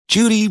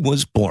Judy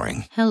was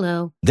boring.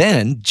 Hello.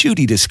 Then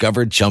Judy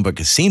discovered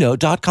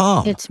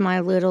ChumbaCasino.com. It's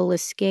my little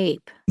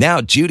escape. Now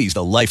Judy's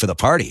the life of the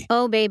party.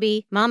 Oh,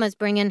 baby, mama's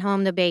bringing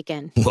home the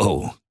bacon.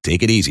 Whoa,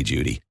 take it easy,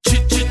 Judy.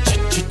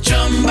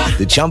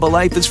 The Chumba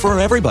life is for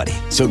everybody.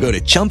 So go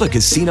to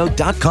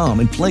ChumbaCasino.com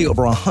and play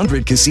over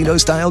 100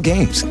 casino-style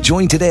games.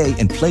 Join today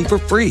and play for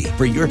free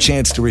for your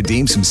chance to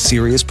redeem some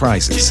serious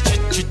prizes.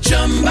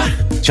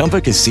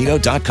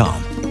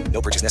 ChumbaCasino.com.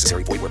 No purchase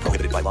necessary. Void where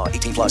prohibited by law.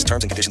 18 plus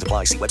terms and conditions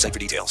apply. See website for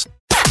details.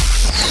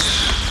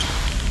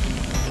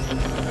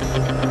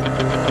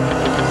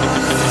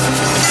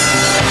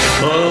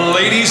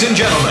 Ladies and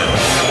gentlemen,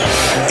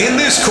 in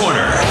this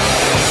corner,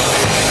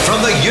 from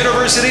the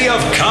University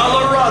of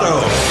Colorado,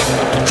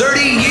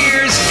 30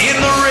 years in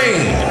the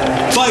ring,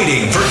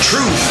 fighting for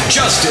truth,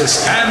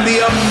 justice, and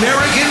the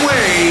American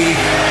way,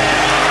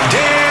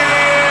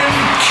 Dan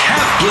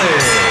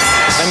Kaplan.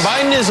 And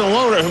Biden is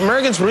alone.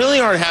 Americans really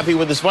aren't happy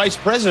with this vice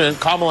president,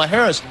 Kamala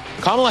Harris.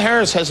 Kamala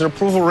Harris has an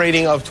approval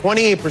rating of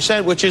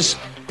 28%, which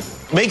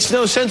makes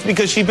no sense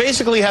because she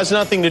basically has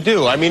nothing to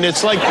do. I mean,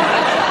 it's like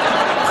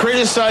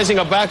criticizing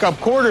a backup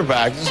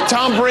quarterback.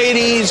 Tom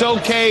Brady's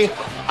okay.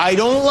 I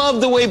don't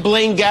love the way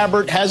Blaine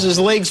Gabbert has his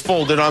legs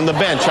folded on the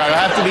bench. I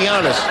have to be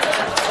honest.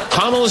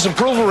 Kamala's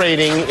approval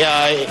rating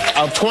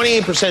of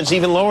 28% is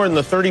even lower than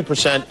the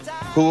 30%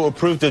 who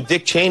approved of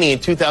Dick Cheney in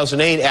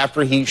 2008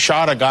 after he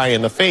shot a guy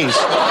in the face.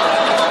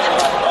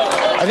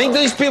 I think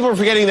these people are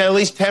forgetting that at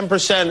least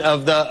 10%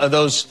 of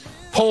those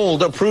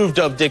polled approved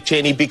of Dick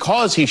Cheney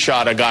because he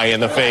shot a guy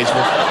in the face.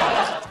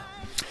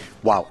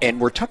 Wow,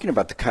 and we're talking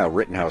about the Kyle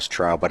Rittenhouse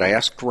trial, but I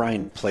asked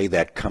Ryan to play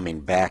that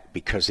coming back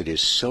because it is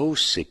so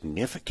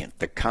significant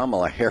that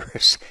Kamala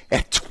Harris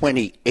at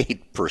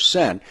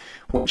 28%,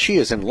 when she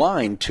is in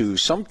line to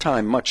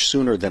sometime much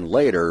sooner than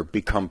later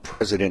become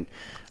president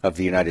of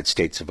the United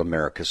States of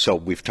America. So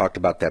we've talked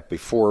about that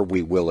before,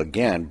 we will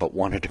again, but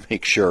wanted to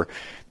make sure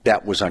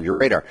that was on your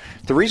radar.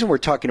 The reason we're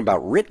talking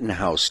about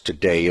Rittenhouse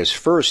today is,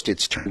 first,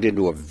 it's turned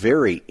into a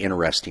very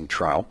interesting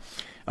trial.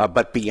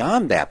 But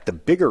beyond that, the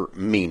bigger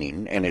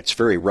meaning, and it's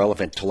very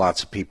relevant to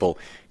lots of people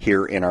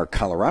here in our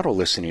Colorado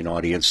listening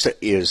audience,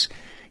 is,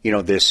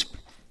 this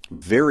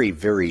very,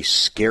 very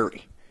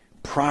scary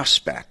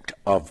prospect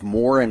of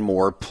more and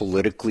more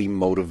politically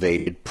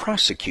motivated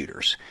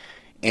prosecutors.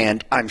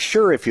 And I'm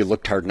sure if you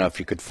looked hard enough,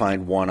 you could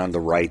find one on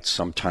the right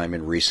sometime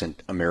in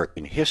recent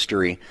American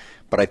history,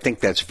 but I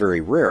think that's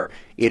very rare.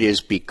 It is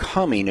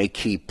becoming a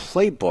key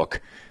playbook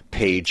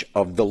page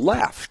of the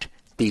left.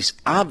 These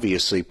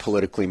obviously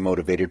politically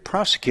motivated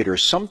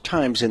prosecutors,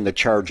 sometimes in the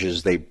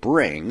charges they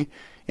bring,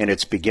 and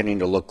it's beginning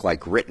to look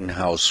like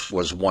Rittenhouse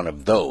was one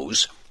of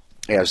those,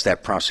 as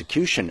that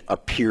prosecution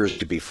appears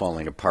to be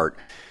falling apart,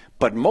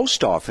 but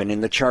most often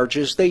in the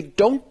charges they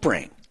don't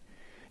bring.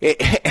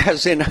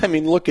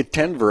 Look at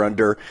Denver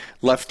under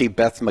lefty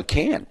Beth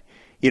McCann.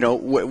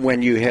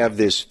 When you have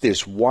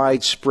this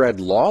widespread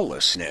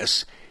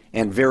lawlessness,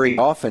 and very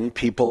often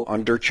people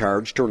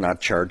undercharged or not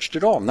charged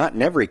at all. Not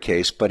in every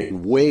case, but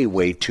in way,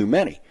 way too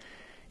many.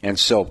 And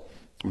so,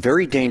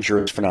 very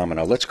dangerous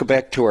phenomena. Let's go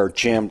back to our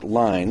jammed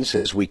lines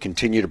as we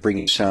continue to bring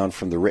you sound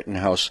from the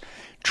Rittenhouse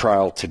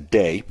trial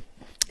today.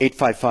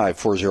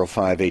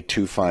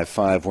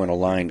 855-405-8255 when a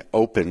line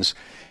opens.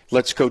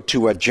 Let's go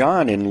to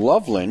John in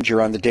Loveland.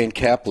 You're on the Dan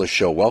Kaplan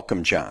Show.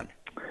 Welcome, John.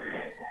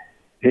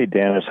 Hey,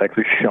 Dan. It's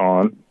actually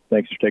Sean.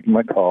 Thanks for taking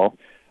my call.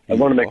 I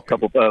want to make a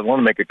couple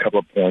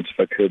of points, if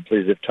I could,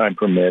 please, if time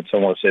permits. I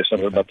want to say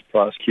something about the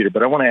prosecutor,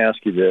 but I want to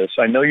ask you this.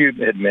 I know you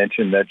had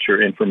mentioned that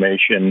your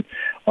information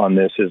on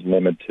this is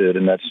limited,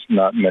 and that's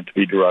not meant to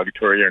be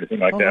derogatory or anything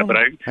like that. But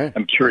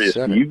I'm curious.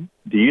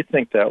 Do you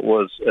think that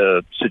was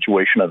a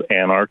situation of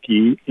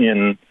anarchy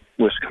in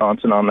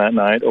Wisconsin on that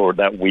night or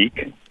that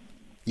week?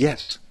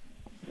 Yes.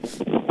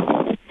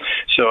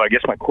 So I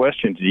guess my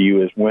question to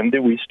you is, when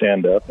do we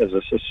stand up as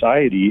a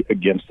society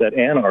against that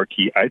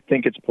anarchy? I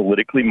think it's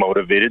politically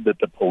motivated, that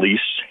the police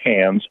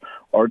hands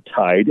are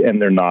tied and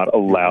they're not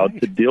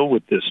allowed to deal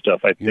with this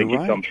stuff. I think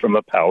it comes from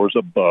the powers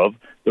above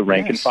the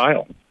rank and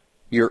file.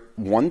 You're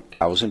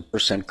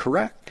 1,000%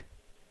 correct.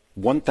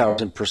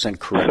 1,000%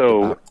 correct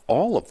about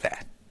all of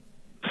that.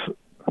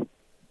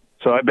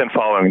 So I've been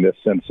following this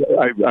since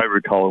I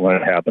recall when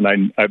it happened.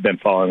 I've been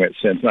following it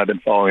since, and I've been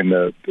following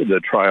the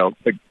trial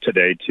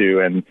today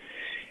too. And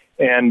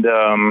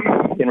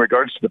in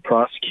regards to the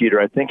prosecutor,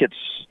 I think it's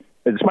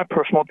my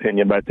personal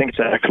opinion, but I think it's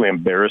actually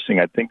embarrassing.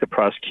 I think the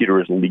prosecutor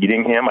is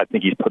leading him. I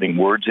think he's putting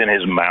words in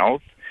his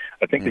mouth.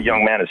 I think the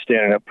young man is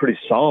standing up pretty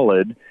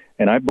solid,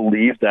 and I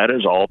believe that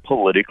is all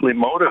politically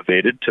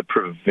motivated to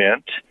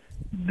prevent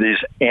these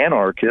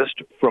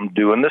anarchists from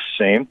doing the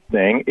same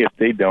thing if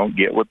they don't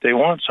get what they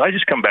want. So I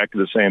just come back to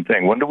the same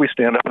thing. When do we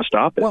stand up and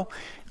stop it? Well,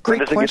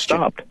 great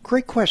question.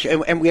 Great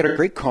question. And we had a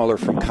great caller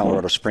from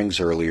Colorado Springs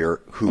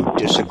earlier who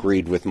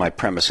disagreed with my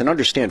premise. And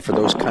understand, for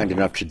those kind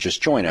enough to just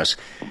join us,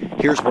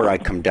 here's where I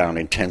come down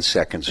in 10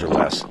 seconds or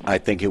less. I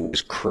think it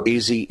was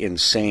crazy,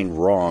 insane,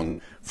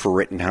 wrong for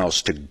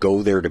Rittenhouse to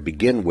go there to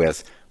begin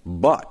with.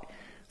 But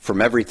from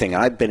everything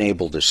I've been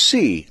able to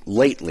see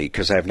lately,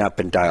 because I have not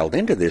been dialed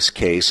into this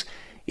case,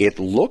 it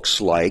looks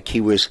like he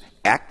was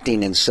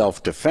acting in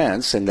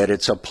self-defense and that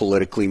it's a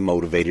politically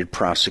motivated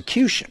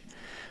prosecution.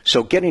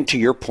 So getting to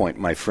your point,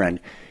 my friend,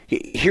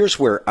 here's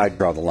where I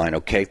draw the line,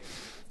 okay?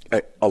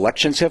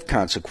 Elections have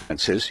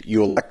consequences.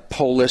 You elect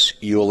Polis,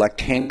 you elect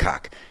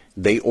Hancock.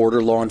 They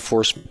order law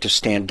enforcement to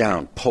stand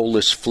down.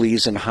 Polis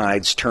flees and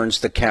hides, turns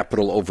the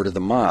Capitol over to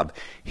the mob.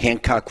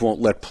 Hancock won't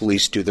let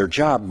police do their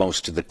job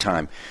most of the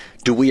time.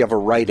 Do we have a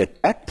right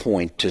at that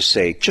point to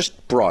say,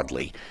 just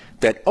broadly,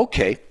 that,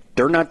 okay,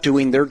 they're not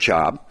doing their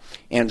job,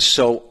 and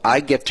so I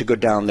get to go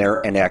down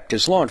there and act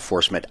as law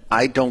enforcement?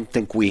 I don't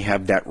think we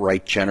have that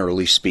right,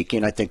 generally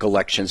speaking. I think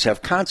elections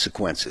have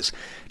consequences.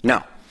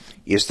 Now,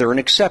 is there an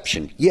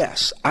exception?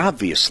 Yes,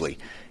 obviously.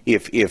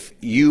 If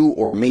you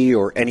or me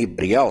or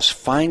anybody else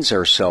finds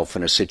ourselves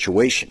in a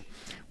situation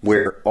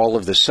where all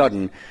of a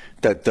sudden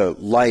that the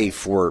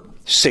life or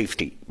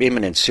safety,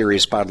 imminent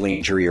serious bodily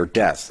injury or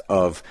death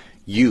of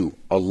you,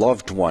 a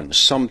loved one,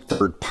 some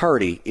third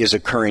party is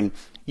occurring,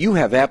 you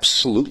have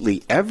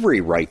absolutely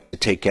every right to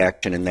take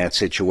action in that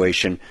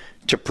situation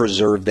to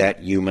preserve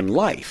that human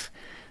life.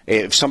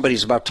 If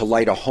somebody's about to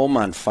light a home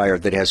on fire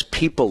that has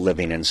people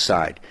living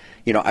inside,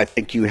 I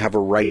think you have a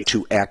right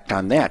to act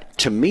on that.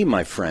 To me,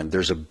 my friend,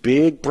 there's a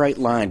big, bright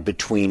line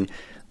between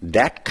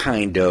that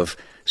kind of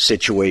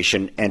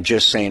situation and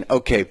just saying,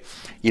 okay,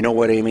 you know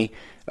what, Amy?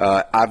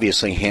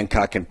 Obviously,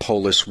 Hancock and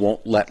Polis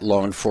won't let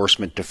law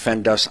enforcement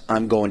defend us.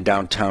 I'm going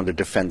downtown to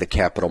defend the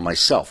Capitol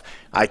myself.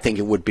 I think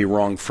it would be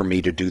wrong for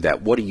me to do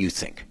that. What do you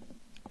think?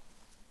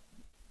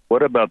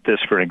 What about this,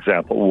 for an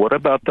example? What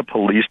about the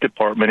police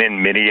department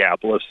in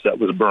Minneapolis that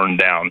was burned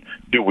down?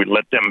 Do we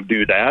let them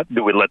do that?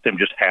 Do we let them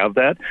just have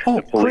that?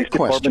 The police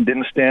department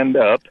didn't stand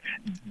up.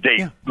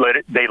 They let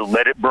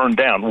it burn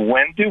down.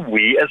 When do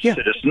we as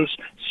citizens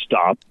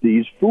stop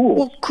these fools?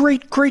 Well,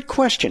 great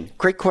question.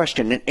 Great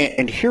question.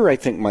 And here I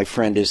think, my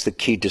friend, is the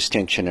key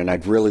distinction, and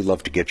I'd really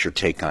love to get your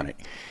take on it.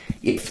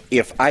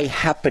 If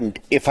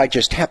I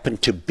just happen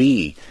to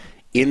be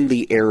in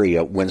the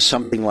area when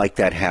something like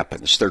that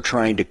happens, they're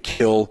trying to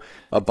kill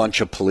a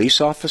bunch of police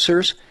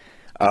officers,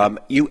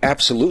 you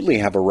absolutely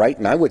have a right,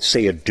 and I would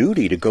say a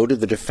duty, to go to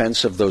the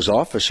defense of those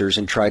officers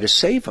and try to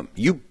save them.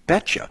 You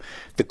betcha.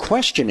 The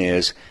question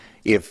is,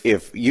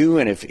 if you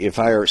and if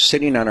I are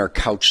sitting on our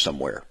couch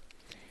somewhere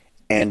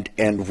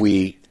and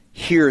we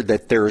hear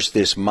that there's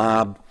this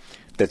mob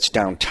that's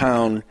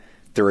downtown,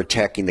 they're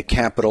attacking the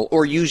Capitol,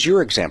 or use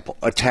your example,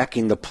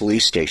 attacking the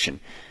police station,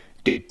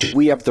 do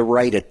we have the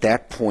right at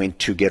that point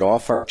to get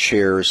off our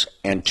chairs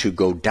and to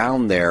go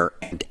down there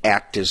and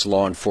act as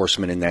law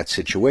enforcement in that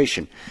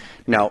situation?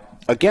 Now,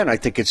 again, I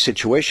think it's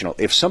situational.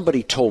 If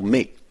somebody told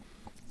me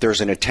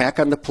there's an attack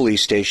on the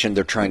police station,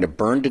 they're trying to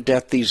burn to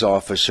death these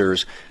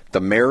officers,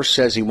 the mayor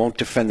says he won't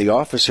defend the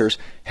officers,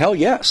 hell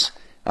yes.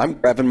 I'm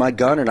grabbing my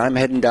gun and I'm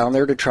heading down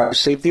there to try to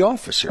save the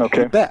officers.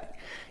 Okay. You bet.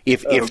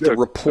 If the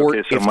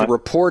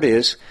report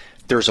is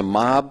there's a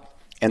mob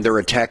and they're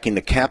attacking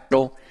the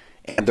Capitol,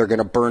 and they're going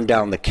to burn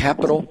down the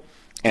Capitol,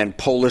 and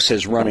Polis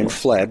has run and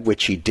fled,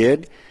 which he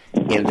did,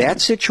 in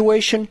that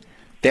situation,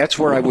 that's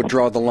where I would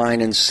draw the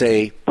line and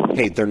say,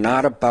 hey, they're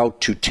not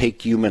about to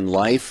take human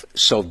life,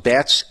 so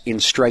that's in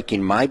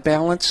striking my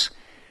balance,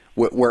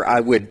 where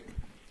I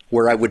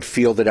would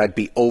feel that I'd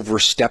be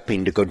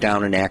overstepping to go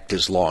down and act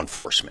as law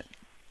enforcement.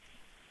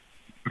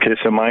 Okay,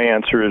 so my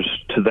answer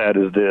to that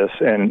is this,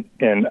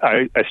 and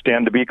I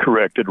stand to be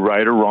corrected,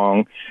 right or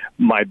wrong.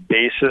 My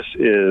basis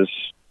is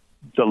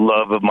the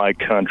love of my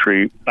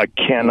country. I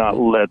cannot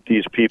let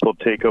these people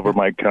take over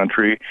my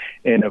country.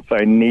 And if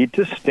I need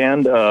to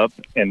stand up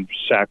and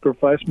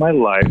sacrifice my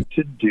life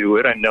to do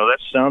it, I know that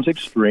sounds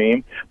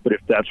extreme, but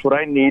if that's what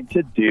I need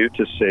to do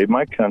to save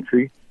my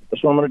country,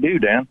 that's what I'm going to do,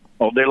 Dan,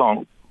 all day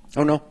long.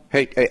 Oh, no.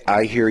 Hey,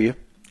 I hear you.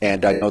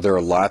 And I know there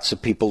are lots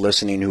of people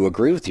listening who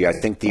agree with you. I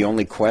think the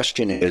only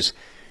question is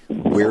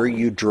where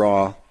you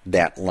draw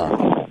that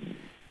line.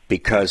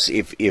 Because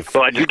if you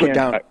go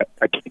down...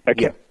 I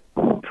can't.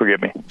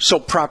 Forgive me. So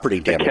property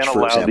damage,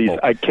 for example.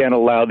 I can't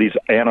allow these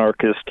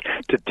anarchists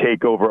to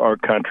take over our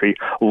country.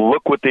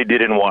 Look what they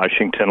did in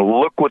Washington.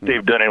 Look what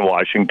they've done in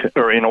Washington,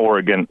 or in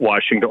Oregon,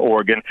 Washington,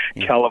 Oregon,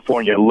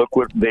 California. Look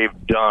what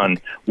they've done.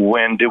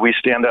 When do we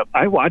stand up?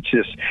 I watch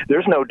this.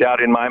 There's no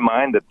doubt in my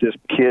mind that this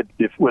kid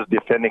was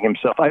defending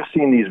himself. I've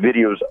seen these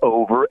videos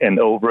over and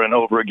over and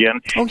over again,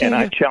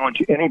 I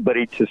challenge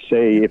anybody to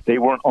say if they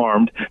weren't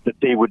armed that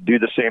they would do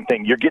the same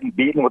thing. You're getting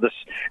beaten with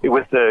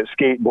a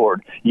skateboard.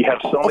 You have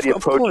somebody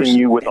approaching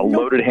you with a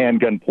loaded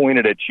handgun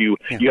pointed at you.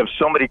 Yeah. You have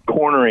somebody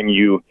cornering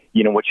you.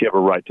 You know what? You have a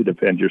right to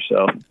defend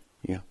yourself.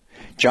 Yeah.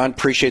 John,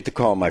 appreciate the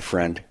call, my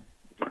friend.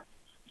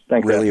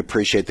 Thanks. Really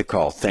appreciate the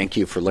call. Thank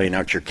you for laying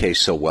out your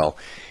case so well.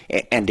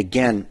 And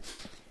again,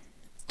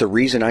 the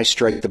reason I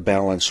strike the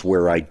balance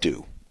where I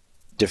do,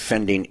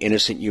 defending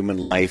innocent human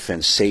life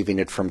and saving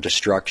it from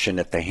destruction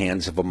at the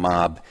hands of a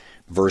mob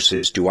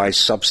versus do I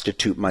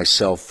substitute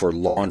myself for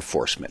law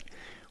enforcement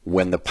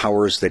when the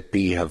powers that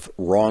be have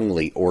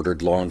wrongly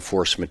ordered law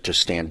enforcement to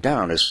stand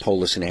down, as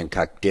Polis and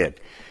Hancock did.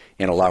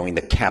 and allowing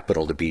the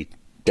Capitol to be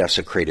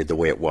desecrated the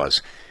way it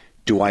was.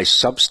 Do I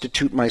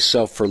substitute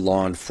myself for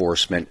law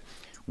enforcement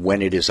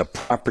when it is a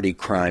property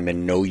crime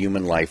and no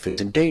human life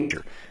is in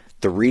danger?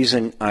 The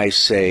reason I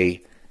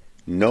say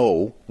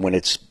no when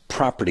it's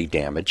property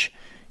damage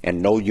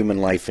and no human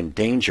life in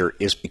danger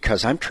is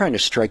because I'm trying to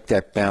strike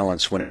that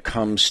balance when it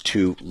comes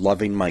to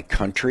loving my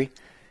country.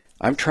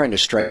 I'm trying to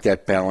strike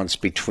that balance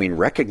between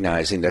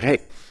recognizing that, hey,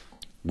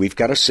 we've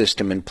got a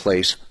system in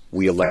place.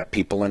 We elect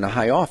people in the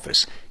high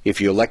office.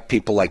 If you elect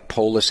people like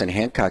Polis and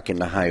Hancock in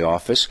the high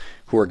office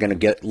who are going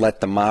to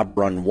let the mob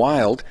run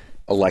wild,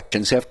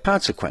 elections have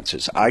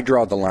consequences. I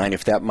draw the line.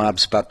 If that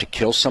mob's about to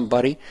kill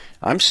somebody,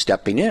 I'm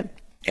stepping in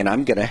and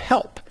I'm going to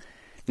help.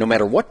 No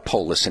matter what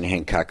Polis and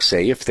Hancock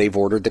say, if they've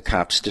ordered the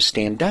cops to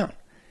stand down.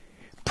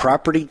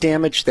 Property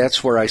damage,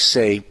 that's where I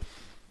say,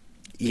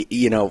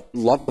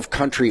 love of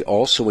country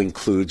also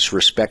includes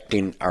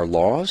respecting our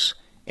laws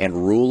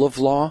and rule of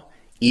law,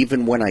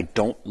 even when I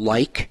don't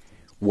like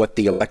what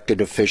the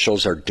elected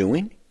officials are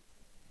doing.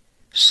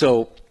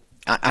 So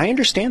I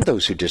understand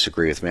those who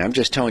disagree with me. I'm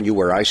just telling you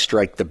where I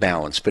strike the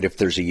balance. But if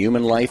there's a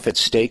human life at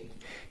stake,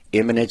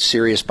 imminent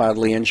serious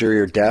bodily injury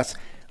or death,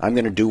 I'm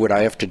going to do what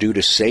I have to do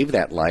to save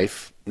that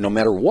life, no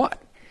matter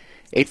what.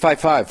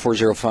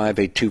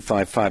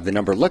 855-405-8255, the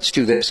number. Let's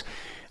do this.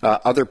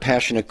 Other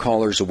passionate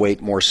callers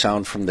await more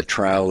sound from the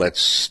trial.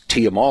 Let's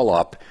tee them all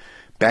up.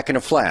 Back in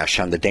a flash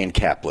on the Dan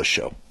Caplis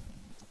Show.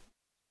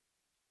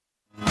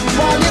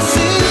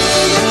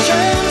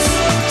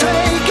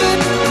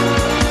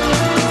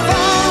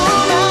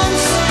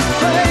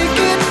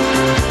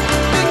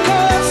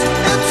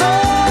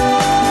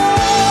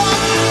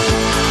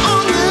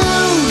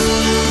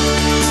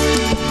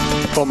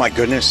 Oh my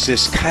goodness,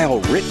 this Kyle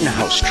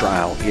Rittenhouse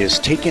trial is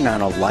taking on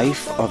a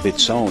life of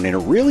its own in a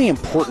really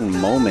important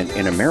moment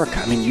in America.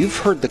 I mean, you've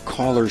heard the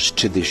callers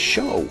to this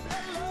show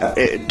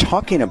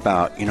talking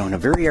about, in a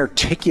very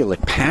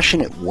articulate,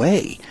 passionate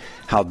way,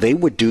 how they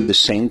would do the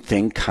same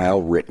thing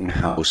Kyle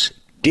Rittenhouse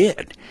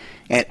did.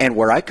 And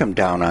where I come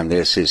down on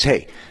this is,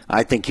 hey,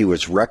 I think he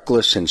was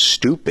reckless and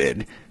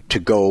stupid to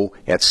go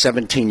at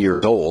 17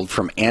 years old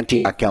from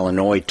Antioch,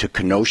 Illinois to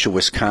Kenosha,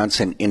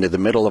 Wisconsin into the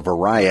middle of a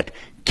riot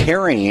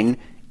carrying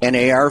an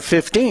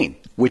AR-15,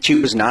 which he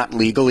was not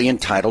legally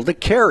entitled to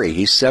carry.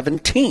 He's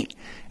 17.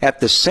 At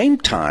the same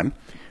time,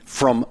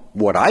 from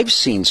what I've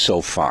seen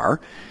so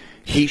far,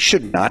 he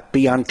should not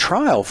be on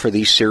trial for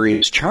these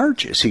serious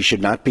charges. He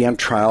should not be on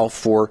trial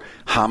for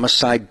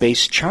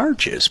homicide-based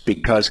charges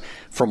because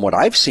from what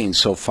I've seen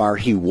so far,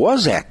 he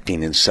was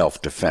acting in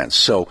self-defense.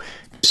 So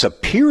this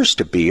appears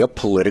to be a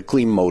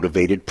politically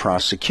motivated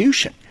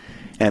prosecution.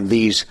 And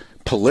these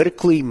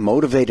politically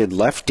motivated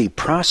lefty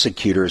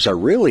prosecutors are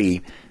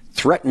really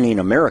threatening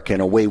America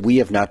in a way we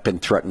have not been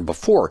threatened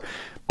before,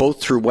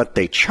 both through what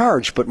they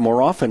charge, but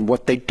more often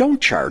what they don't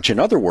charge. In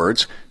other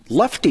words,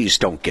 lefties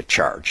don't get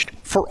charged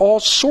for all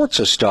sorts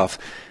of stuff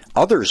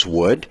others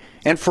would,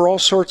 and for all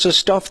sorts of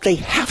stuff they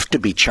have to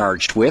be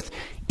charged with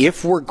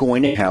if we're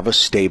going to have a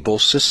stable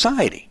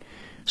society.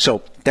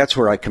 So that's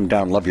where I come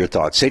down. Love your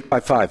thoughts.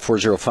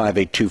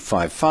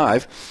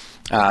 855-405-8255.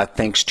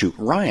 Thanks to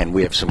Ryan.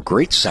 We have some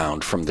great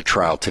sound from the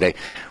trial today.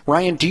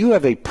 Ryan, do you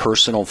have a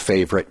personal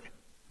favorite?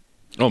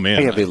 Oh, man.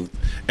 I have a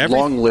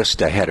long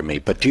list ahead of me,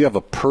 but do you have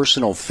a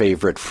personal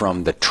favorite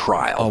from the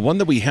trial? One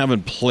that we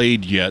haven't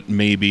played yet,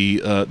 maybe.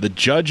 The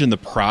judge and the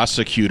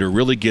prosecutor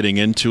really getting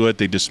into it.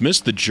 They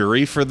dismissed the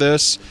jury for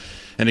this.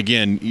 And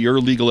again, your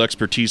legal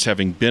expertise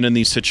having been in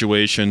these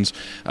situations,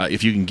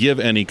 if you can give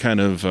any kind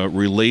of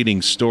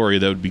relating story,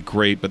 that would be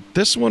great. But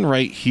this one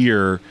right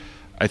here,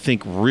 I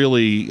think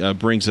really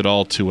brings it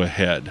all to a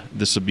head.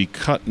 This will be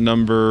cut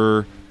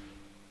number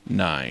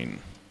 9.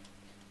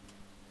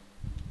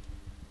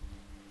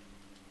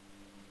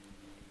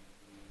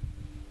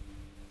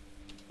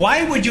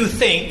 Why would you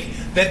think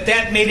that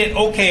that made it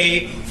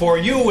okay for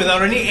you,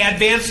 without any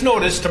advance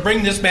notice, to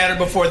bring this matter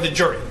before the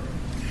jury?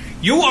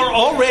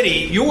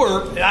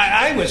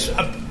 I was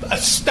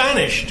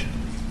astonished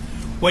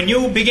when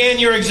you began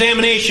your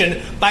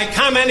examination by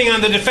commenting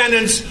on the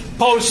defendant's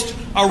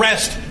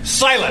post-arrest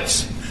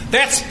silence.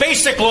 That's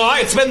basic law.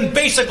 It's been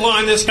basic law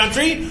in this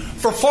country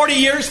for 40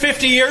 years,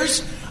 50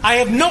 years. I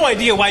have no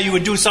idea why you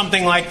would do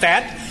something like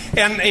that.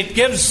 And it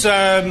gives,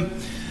 I'll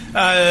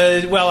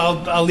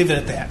leave it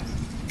at that.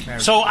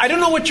 So I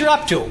don't know what you're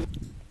up to.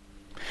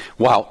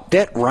 Wow,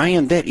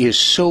 Ryan, that is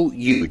so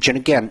huge. And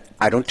again,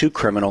 I don't do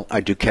criminal,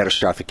 I do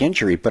catastrophic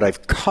injury, but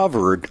I've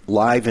covered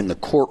live in the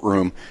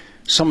courtroom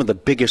some of the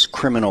biggest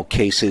criminal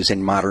cases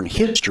in modern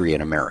history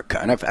in America.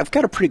 And I've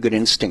got a pretty good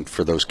instinct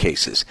for those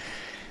cases.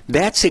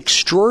 That's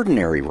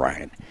extraordinary,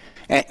 Ryan.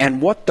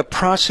 And what the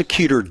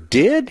prosecutor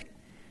did,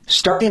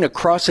 starting a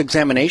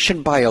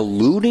cross-examination by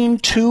alluding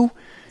to,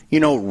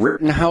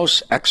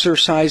 Rittenhouse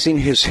exercising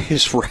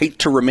his right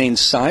to remain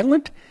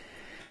silent,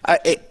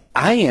 I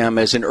am,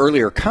 as an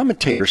earlier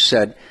commentator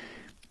said,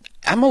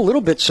 I'm a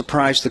little bit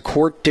surprised the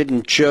court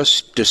didn't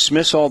just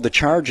dismiss all the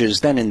charges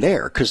then and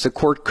there, because the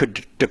court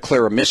could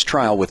declare a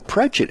mistrial with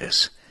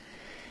prejudice.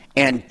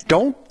 And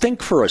don't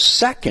think for a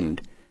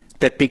second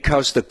that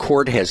because the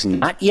court has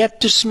not yet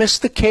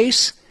dismissed the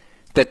case,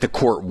 that the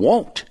court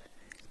won't.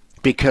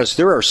 Because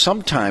there are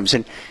some times,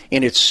 and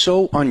it's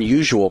so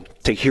unusual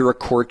to hear a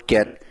court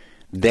get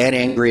that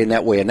angry in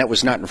that way, and that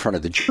was not in front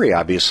of the jury,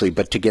 obviously,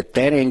 but to get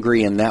that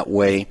angry in that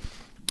way,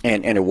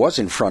 and it was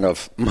in front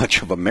of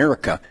much of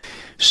America.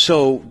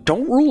 So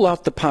don't rule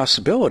out the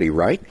possibility,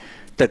 right,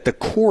 that the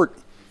court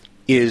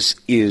is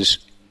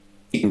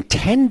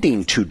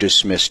intending to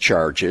dismiss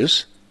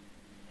charges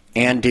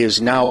and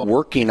is now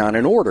working on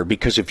an order.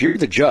 Because if you're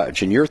the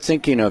judge and you're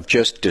thinking of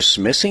just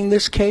dismissing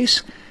this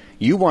case,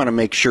 you want to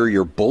make sure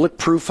you're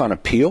bulletproof on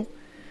appeal.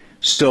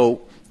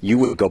 So you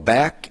would go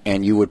back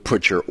and you would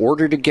put your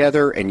order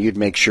together and you'd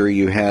make sure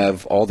you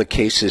have all the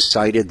cases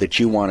cited that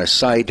you want to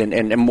cite,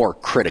 and more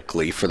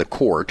critically for the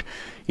court,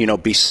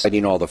 be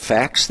citing all the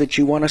facts that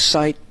you want to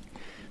cite.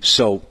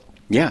 So,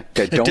 yeah,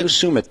 don't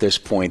assume at this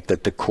point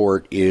that the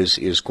court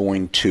is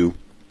going to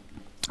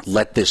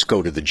let this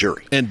go to the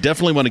jury. And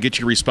definitely want to get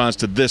your response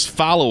to this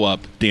follow-up,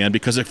 Dan,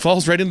 because it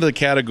falls right into the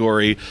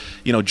category,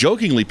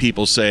 jokingly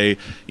people say,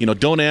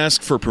 don't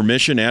ask for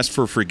permission, ask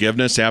for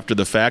forgiveness after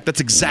the fact. That's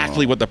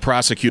exactly what the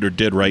prosecutor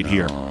did right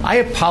here. I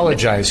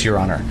apologize, Your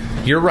Honor.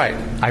 You're right.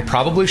 I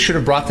probably should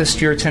have brought this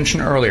to your attention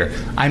earlier.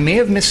 I may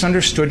have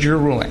misunderstood your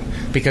ruling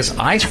because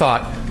I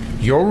thought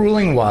your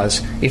ruling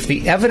was if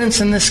the evidence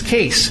in this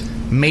case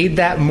made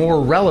that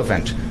more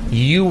relevant,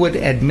 you would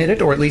admit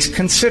it or at least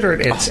consider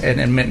it as an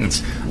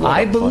admittance.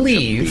 I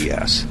believe,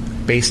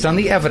 based on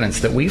the evidence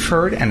that we've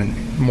heard,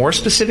 and more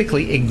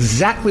specifically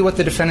exactly what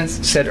the defendant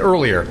said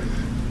earlier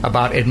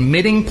about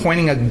admitting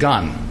pointing a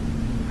gun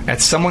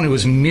at someone who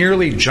was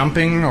merely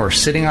jumping or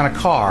sitting on a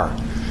car,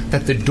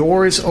 that the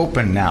door is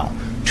open now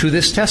to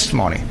this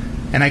testimony.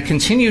 And I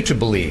continue to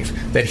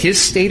believe that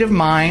his state of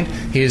mind,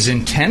 his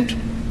intent,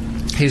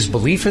 his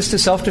belief as to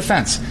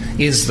self-defense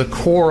is the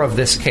core of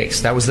this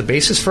case. That was the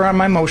basis for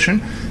my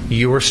motion.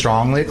 You were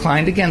strongly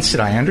inclined against it.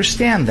 I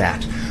understand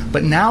that.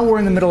 But now we're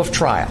in the middle of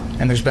trial,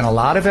 and there's been a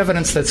lot of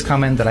evidence that's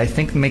come in that I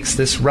think makes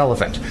this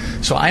relevant.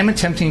 So I'm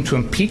attempting to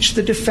impeach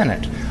the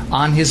defendant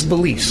on his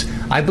beliefs.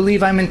 I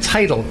believe I'm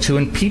entitled to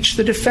impeach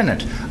the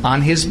defendant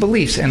on his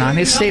beliefs and on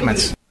his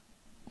statements.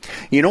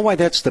 You know why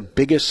that's the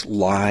biggest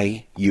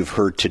lie you've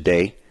heard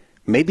today?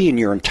 Maybe in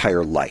your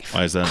entire life.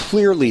 Why is that?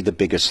 Clearly the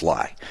biggest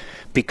lie.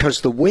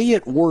 Because the way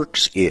it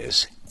works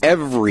is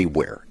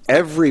everywhere,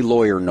 every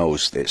lawyer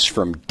knows this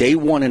from day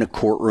one in a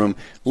courtroom,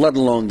 let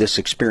alone this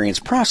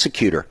experienced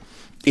prosecutor.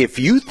 If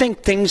you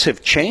think things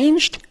have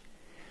changed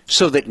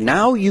so that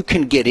now you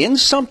can get in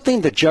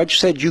something the judge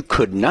said you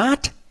could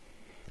not,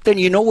 then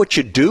you know what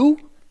you do?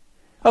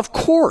 Of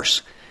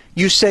course.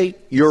 You say,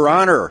 Your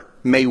Honor,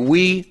 may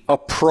we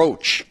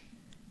approach?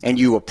 And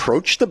you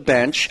approach the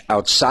bench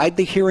outside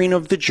the hearing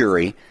of the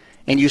jury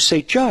and you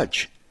say,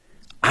 Judge,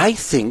 I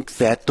think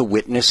that the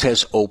witness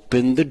has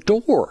opened the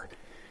door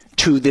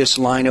to this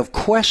line of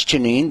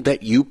questioning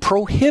that you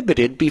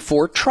prohibited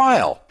before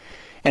trial.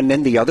 And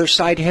then the other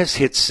side has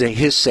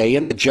his say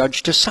and the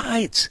judge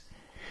decides.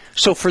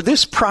 So for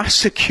this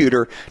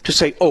prosecutor to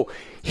say,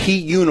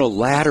 he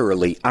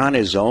unilaterally on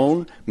his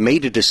own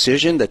made a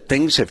decision that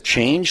things have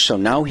changed so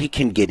now he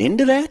can get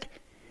into that,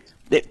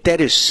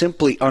 that is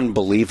simply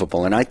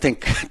unbelievable. And I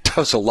think it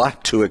does a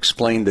lot to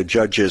explain the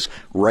judge's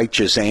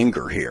righteous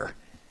anger here.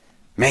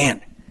 Man.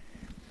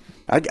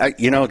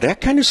 That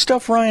kind of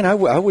stuff, Ryan, I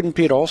wouldn't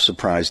be at all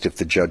surprised if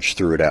the judge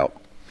threw it out.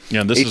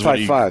 Yeah, and this is what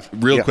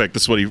quick,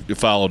 this is what he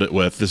followed it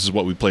with. This is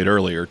what we played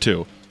earlier,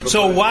 too.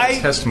 So why?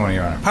 Testimony,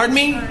 Your Honor. Pardon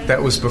me?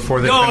 That was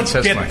before the defense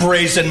testimony. Don't get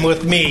brazen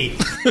with me.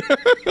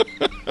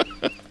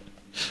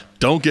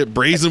 Don't get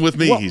brazen with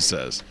me, he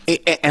says.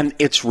 And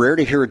it's rare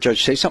to hear a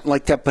judge say something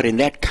like that, but in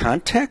that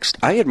context,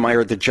 I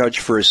admire the judge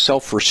for his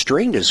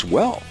self-restraint as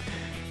well.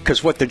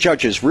 Because what the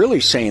judge is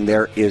really saying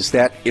there is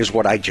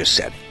what I just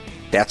said.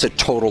 That's a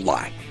total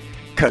lie.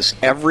 Because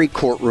every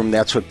courtroom,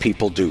 that's what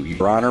people do.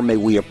 Your Honor, may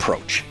we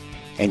approach?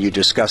 And you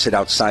discuss it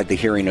outside the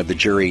hearing of the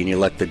jury and you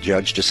let the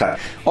judge decide.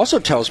 Also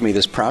tells me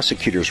this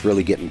prosecutor is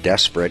really getting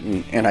desperate,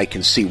 and I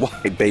can see why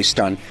based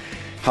on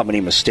how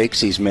many mistakes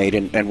he's made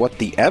and what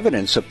the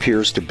evidence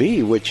appears to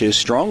be, which is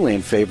strongly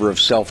in favor of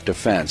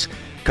self-defense.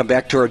 Come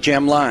back to our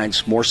jam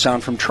lines. More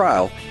sound from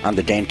trial on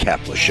the Dan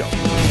Caplis Show.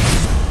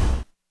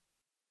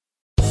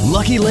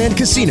 Lucky Land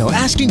Casino,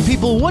 asking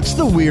people, what's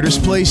the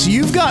weirdest place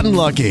you've gotten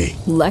lucky?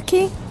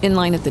 Lucky? In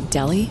line at the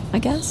deli, I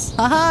guess?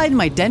 Aha, in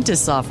my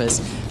dentist's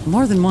office.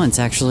 More than once,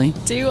 actually.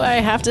 Do I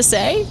have to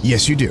say?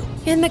 Yes, you do.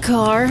 In the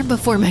car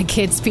before my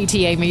kids'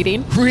 PTA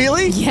meeting.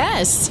 Really?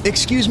 Yes.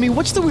 Excuse me,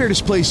 what's the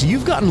weirdest place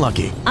you've gotten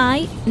lucky?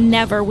 I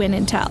never win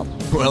and tell.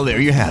 Well, there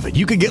you have it.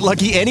 You can get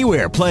lucky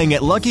anywhere, playing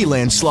at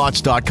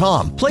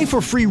LuckyLandSlots.com. Play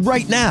for free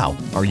right now.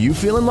 Are you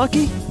feeling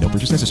lucky? No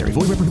purchase necessary.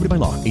 Void where prohibited by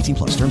law.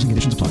 18+. Terms and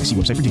conditions apply. See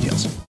website for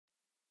details.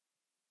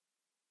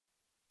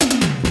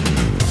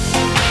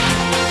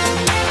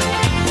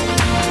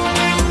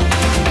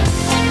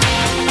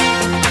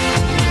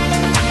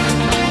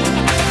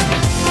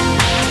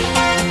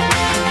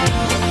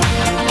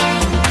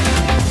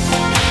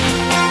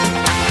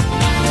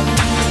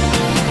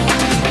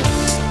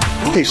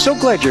 Hey, so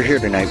glad you're here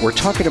tonight. We're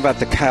talking about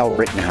the Kyle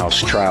Rittenhouse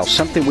trial,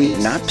 something we've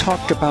not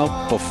talked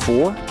about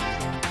before.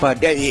 But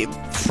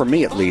for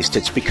me, at least,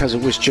 it's because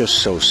it was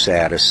just so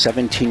sad. A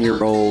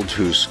 17-year-old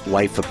whose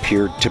life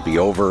appeared to be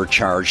over,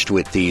 charged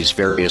with these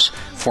various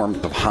forms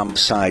of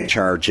homicide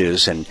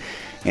charges, and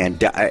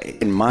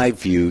in my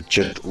view,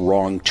 just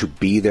wrong to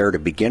be there to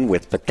begin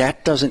with. But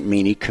that doesn't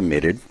mean he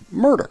committed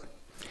murder.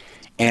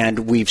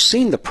 And we've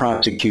seen the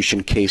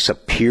prosecution case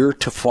appear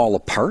to fall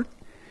apart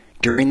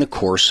during the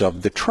course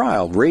of the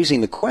trial,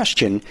 raising the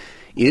question,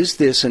 is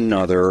this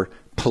another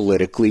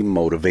politically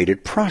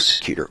motivated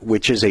prosecutor,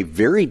 which is a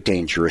very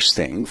dangerous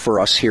thing for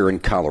us here in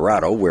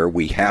Colorado, where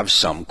we have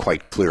some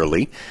quite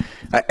clearly,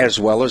 as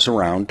well as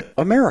around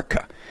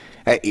America.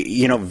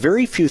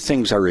 Very few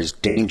things are as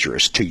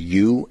dangerous to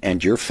you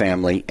and your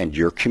family and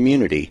your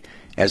community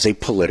as a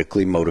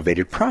politically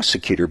motivated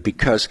prosecutor,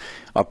 because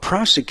a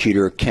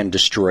prosecutor can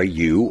destroy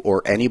you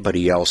or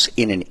anybody else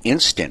in an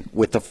instant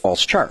with a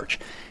false charge.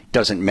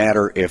 Doesn't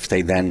matter if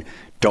they then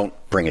don't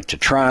bring it to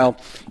trial,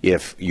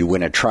 if you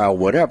win a trial,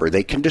 whatever.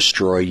 They can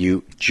destroy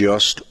you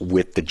just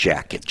with the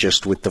jacket,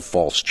 just with the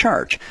false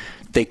charge.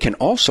 They can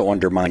also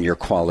undermine your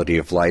quality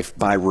of life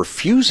by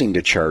refusing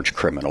to charge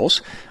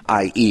criminals,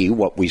 i.e.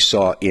 what we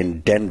saw in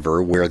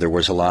Denver, where there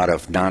was a lot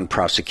of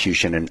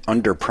non-prosecution and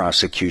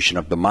under-prosecution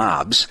of the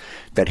mobs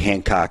that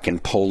Hancock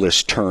and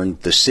Polis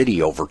turned the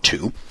city over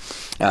to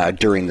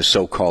during the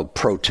so-called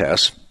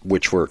protests,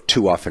 which were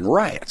too often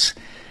riots.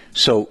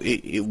 So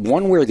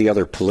one way or the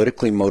other,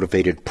 politically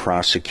motivated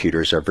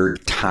prosecutors are very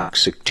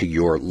toxic to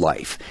your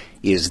life.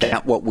 Is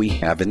that what we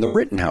have in the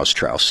Rittenhouse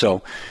trial?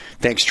 So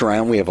thanks to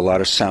Ryan, we have a lot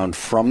of sound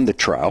from the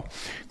trial.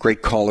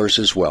 Great callers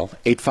as well.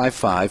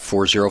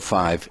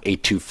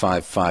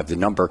 855-405-8255, the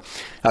number.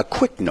 A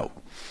quick note.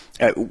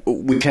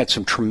 We've had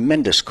some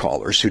tremendous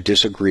callers who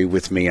disagree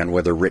with me on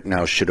whether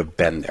Rittenhouse should have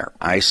been there.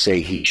 I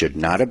say he should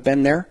not have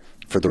been there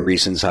for the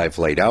reasons I've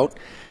laid out.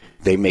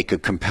 They make a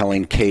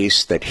compelling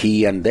case that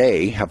he and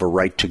they have a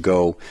right to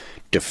go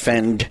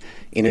defend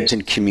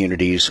innocent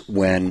communities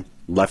when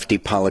lefty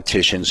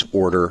politicians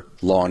order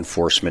law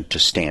enforcement to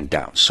stand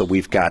down. So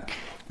we've got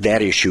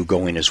that issue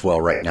going as well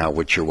right now,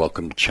 which you're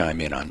welcome to chime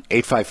in on.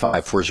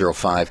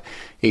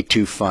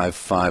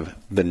 855-405-8255,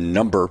 the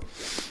number.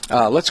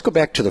 Let's go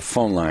back to the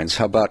phone lines.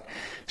 How about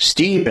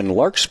Steve in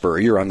Larkspur?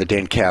 You're on the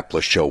Dan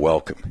Caplis Show.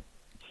 Welcome.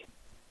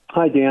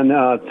 Hi, Dan.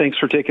 Thanks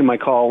for taking my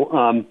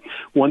call.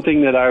 One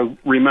thing that I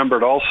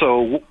remembered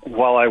also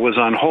while I was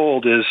on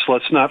hold is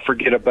let's not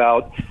forget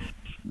about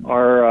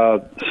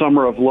our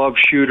Summer of Love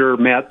shooter,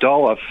 Matt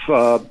Duluff,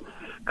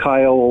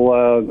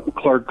 Kyle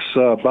Clark's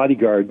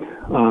bodyguard.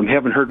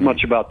 Haven't heard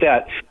much about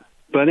that.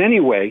 But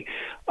anyway,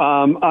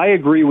 I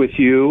agree with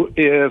you.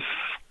 If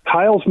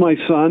Kyle's my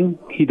son,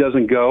 he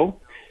doesn't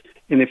go.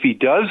 And if he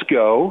does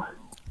go,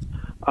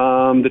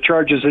 the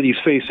charges that he's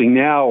facing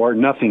now are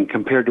nothing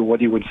compared to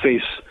what he would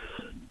face,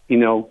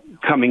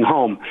 coming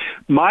home.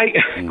 My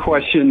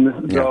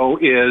question, though,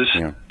 is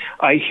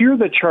I hear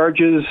the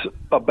charges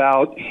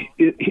about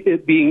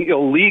it being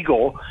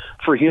illegal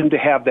for him to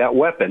have that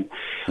weapon.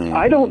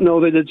 I don't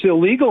know that it's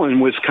illegal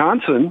in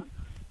Wisconsin.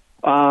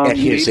 At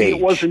his age.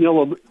 It wasn't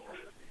illegal.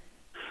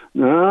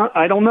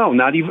 I don't know.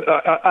 Not even.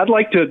 I'd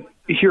like to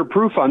hear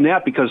proof on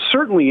that, because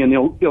certainly in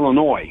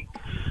Illinois,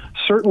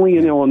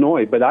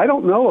 but I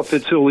don't know if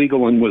it's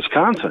illegal in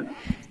Wisconsin.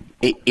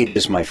 It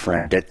is, my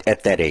friend,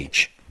 at that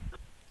age.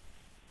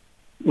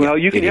 Well,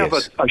 you can have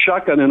a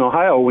shotgun in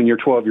Ohio when you're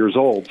 12 years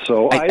old.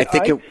 So I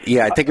think it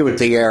was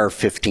the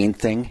AR-15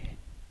 thing.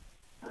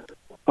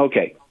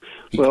 Okay.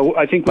 Well,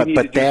 I think we need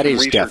to do some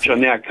research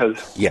on that,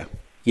 because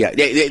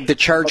the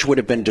charge would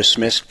have been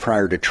dismissed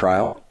prior to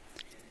trial.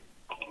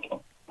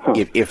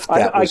 If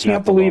that was I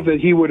can't believe that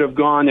he would have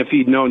gone if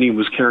he'd known he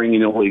was carrying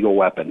an illegal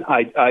weapon.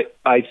 I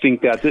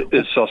think that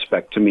is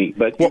suspect to me,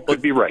 but you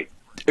could be right.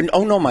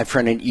 Oh, no, my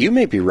friend, and you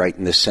may be right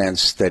in the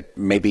sense that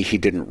maybe he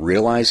didn't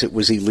realize it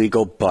was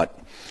illegal, but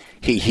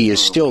he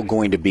is still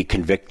going to be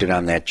convicted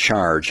on that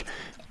charge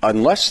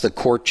unless the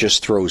court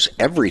just throws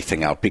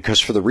everything out, because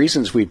for the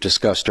reasons we've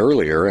discussed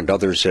earlier and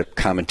others that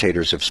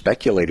commentators have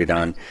speculated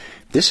on,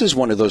 this is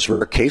one of those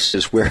rare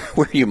cases where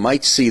you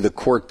might see the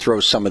court throw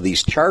some of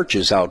these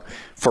charges out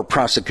for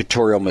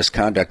prosecutorial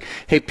misconduct.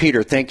 Hey,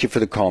 Peter, thank you for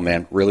the call,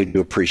 man. Really do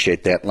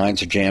appreciate that.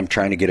 Lines are jammed,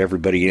 trying to get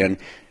everybody in.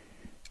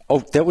 Oh,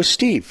 that was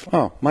Steve.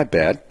 Oh, my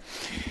bad.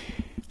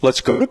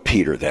 Let's go to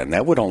Peter then.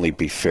 That would only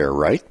be fair,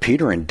 right?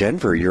 Peter in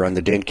Denver, you're on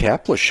the Dan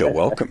Caplis Show.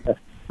 Welcome.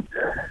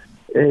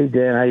 Hey,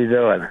 Dan, how you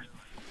doing?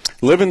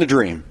 Living the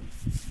dream.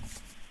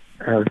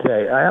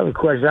 Okay, I have a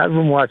question. I've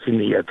been watching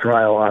the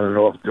trial on and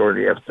off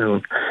during the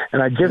afternoon,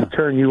 and I just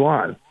turned you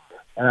on.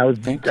 And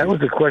that was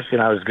the question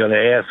I was going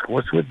to ask.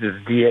 What's with this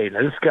DA?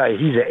 Now, this guy,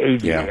 he's an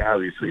ADA,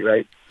 obviously,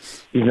 right?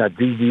 He's not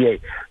DDA.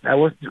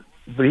 Now,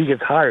 but he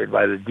gets hired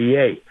by the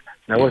DA.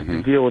 Now, what's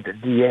the deal with the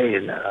DA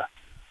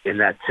in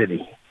that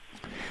city?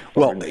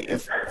 Well,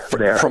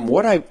 from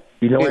what I...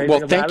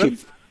 thank you.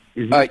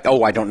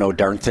 I don't know a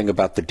darn thing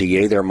about the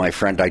DA there, my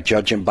friend. I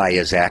judge him by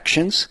his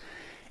actions.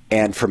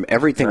 And from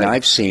everything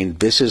I've seen,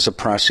 this is a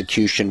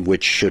prosecution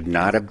which should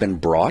not have been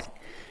brought.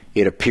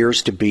 It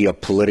appears to be a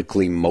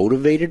politically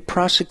motivated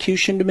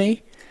prosecution to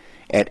me,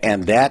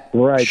 and that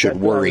should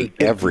worry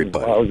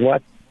everybody.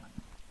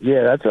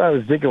 That's what I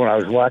was thinking when I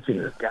was watching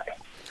this guy.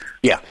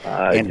 Yeah,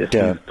 and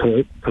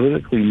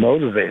politically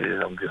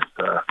motivated. I'm just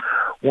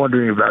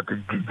wondering about the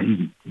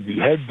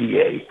head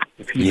DA,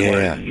 if he's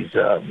one of these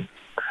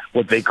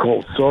what they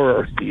call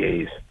Soros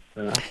DAs.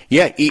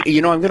 Yeah,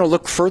 I'm going to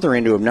look further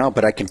into him now,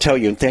 but I can tell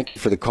you, and thank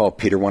you for the call,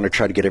 Peter. I want to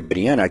try to get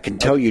everybody in. I can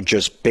tell you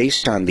just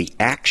based on the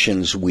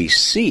actions we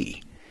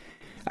see,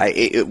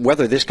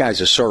 whether this guy's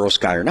a Soros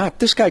guy or not,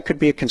 this guy could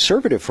be a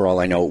conservative for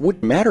all I know. It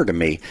wouldn't matter to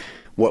me.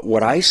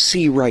 What I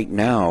see right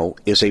now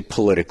is a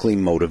politically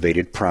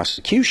motivated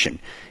prosecution.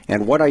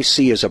 And what I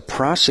see is a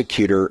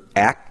prosecutor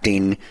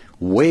acting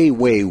way,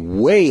 way,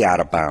 way out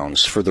of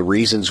bounds for the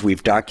reasons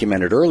we've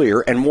documented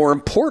earlier. And more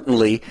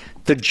importantly,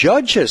 the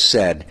judge has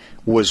said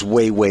was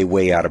way, way,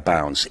 way out of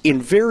bounds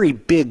in very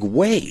big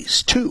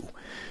ways, too.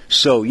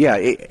 So,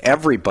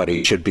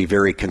 everybody should be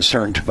very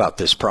concerned about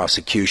this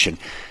prosecution.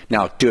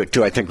 Now,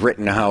 do I think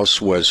Rittenhouse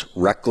was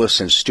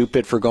reckless and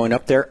stupid for going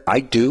up there?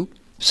 I do.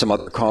 Some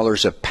other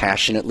callers have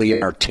passionately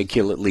and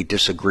articulately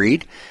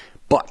disagreed.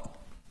 But,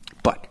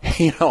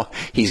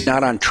 he's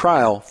not on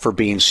trial for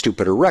being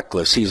stupid or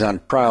reckless. He's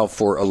on trial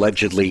for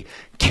allegedly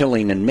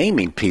killing and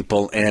maiming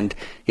people, and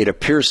it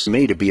appears to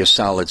me to be a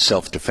solid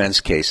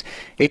self-defense case.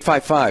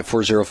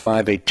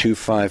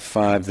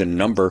 855-405-8255, the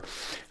number.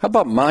 How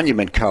about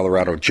Monument,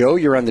 Colorado? Joe,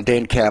 you're on the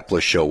Dan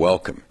Caplis Show.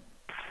 Welcome.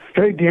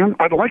 Hey, Dan,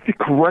 I'd like to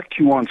correct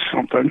you on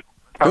something.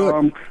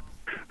 Good.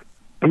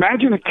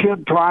 Imagine a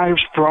kid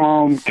drives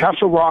from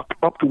Castle Rock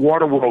up to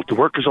Waterworld to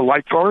work as a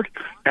lifeguard,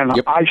 and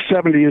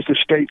I-70 is the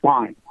state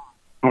line.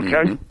 Okay?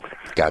 Mm-hmm.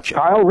 Gotcha.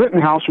 Kyle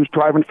Rittenhouse was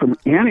driving from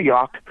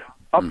Antioch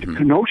up to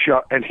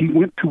Kenosha, and he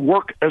went to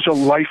work as a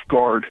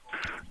lifeguard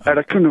at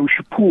a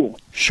Kenosha pool.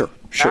 Sure.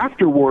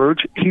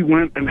 Afterwards, he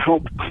went and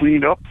helped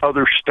clean up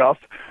other stuff,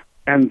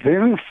 and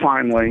then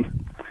finally,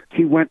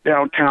 he went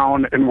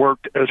downtown and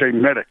worked as a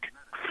medic.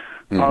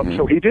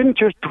 So he didn't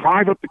just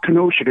drive up to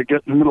Kenosha to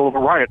get in the middle of a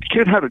riot. The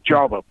kid had a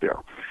job up there.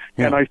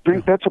 And I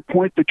think that's a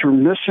point that you're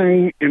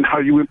missing in how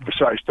you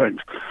emphasize things.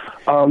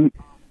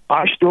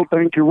 I still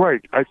think you're right.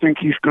 I think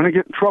he's going to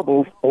get in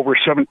trouble over a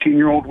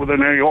 17-year-old with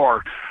an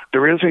AR.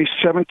 There is a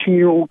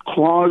 17-year-old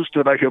clause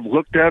that I have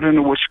looked at in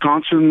the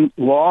Wisconsin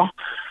law,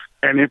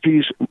 and if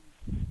he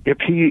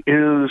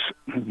is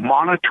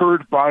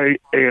monitored by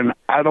an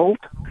adult,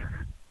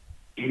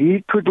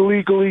 he could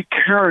legally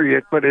carry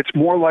it, but it's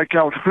more like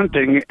out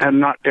hunting and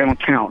not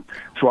downtown.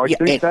 So I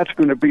think that's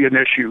going to be an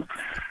issue.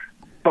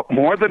 But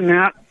more than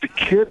that, the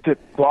kid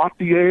that bought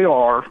the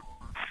AR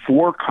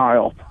for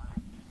Kyle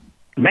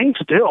may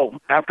still,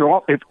 after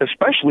all,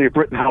 especially if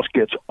Rittenhouse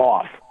gets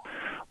off,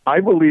 I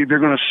believe you're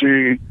going to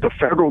see the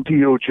federal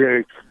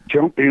DOJ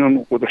jump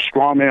in with a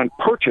straw man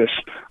purchase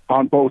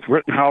on both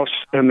Rittenhouse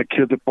and the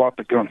kid that bought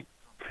the gun.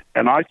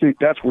 And I think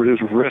that's where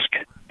his risk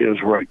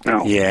is right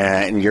now.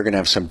 Yeah, and you're going to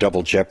have some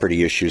double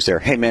jeopardy issues there.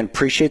 Hey, man,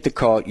 appreciate the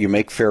call. You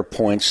make fair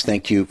points.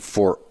 Thank you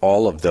for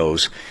all of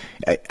those.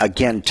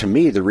 Again, to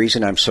me, the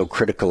reason I'm so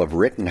critical of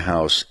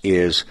Rittenhouse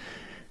is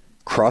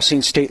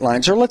crossing state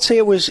lines, or let's say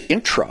it was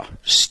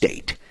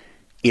intra-state.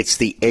 It's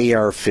the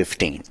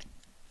AR-15.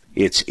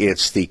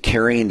 It's the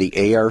carrying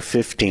the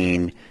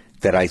AR-15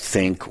 that I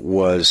think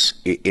was,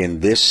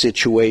 in this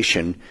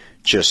situation,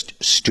 just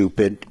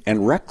stupid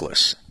and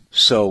reckless.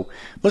 So,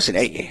 listen,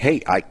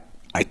 hey, I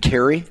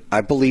carry.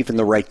 I believe in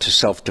the right to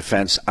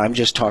self-defense. I'm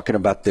just talking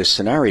about this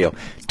scenario.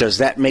 Does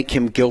that make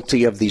him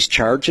guilty of these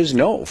charges?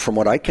 No, from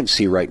what I can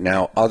see right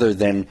now, other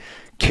than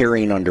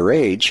carrying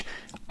underage,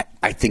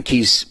 I think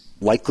he's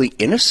likely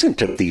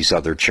innocent of these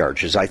other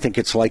charges. I think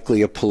it's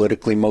likely a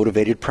politically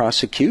motivated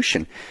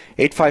prosecution.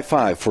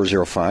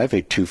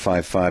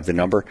 855-405-8255, the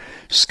number.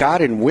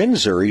 Scott in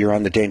Windsor, you're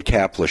on the Dan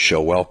Caplis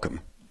Show. Welcome.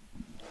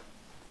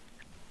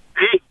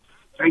 Hey,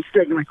 thanks for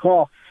taking my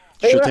call.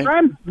 Hey, Sure thing.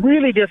 I'm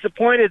really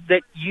disappointed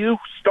that you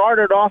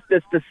started off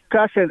this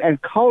discussion and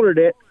colored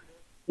it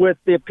with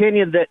the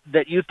opinion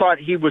that you thought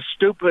he was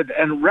stupid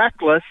and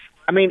reckless.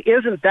 I mean,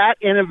 isn't that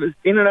in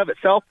and of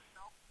itself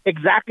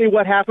exactly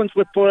what happens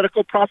with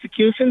political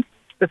prosecutions?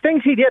 The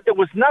things he did that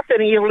was nothing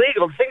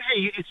illegal, the things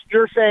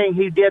you're saying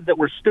he did that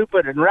were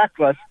stupid and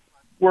reckless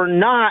were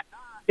not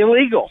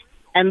illegal.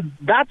 And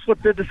that's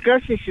what the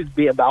discussion should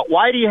be about.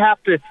 Why do you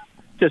have to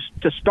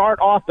start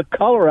off the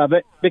color of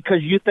it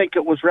because you think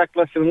it was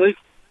reckless and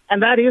illegal?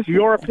 And that is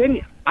your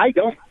opinion. I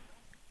don't.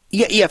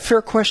 Yeah,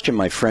 fair question,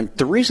 my friend.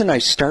 The reason I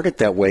started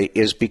that way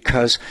is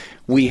because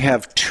we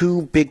have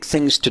two big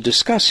things to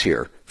discuss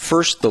here.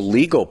 First, the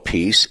legal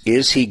piece.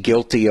 Is he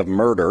guilty of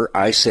murder?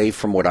 I say,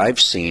 from what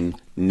I've seen,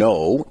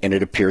 no, and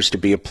it appears to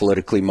be a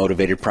politically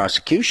motivated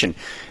prosecution.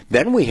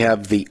 Then we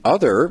have the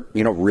other,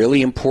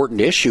 really important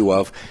issue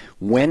of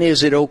when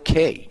is it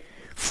okay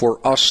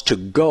for us to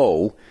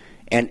go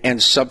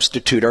and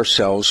substitute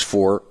ourselves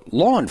for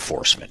law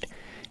enforcement.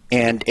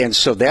 And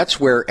so that's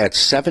where at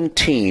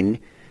 17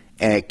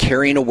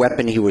 carrying a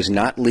weapon he was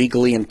not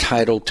legally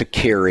entitled to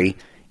carry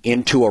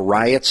into a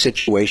riot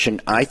situation,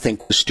 I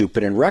think was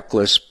stupid and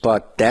reckless,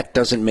 but that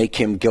doesn't make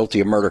him guilty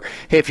of murder.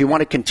 Hey, if you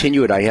want to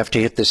continue it, I have to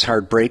hit this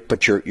hard break,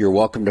 but you're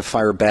welcome to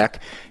fire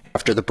back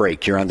after the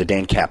break. You're on the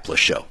Dan Caplis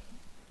Show.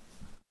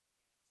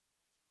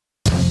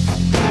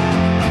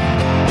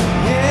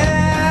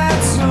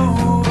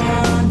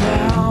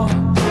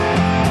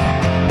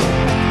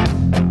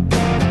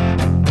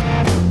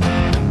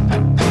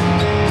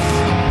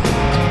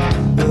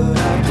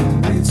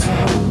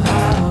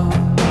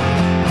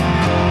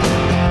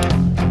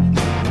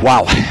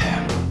 Wow.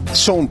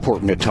 So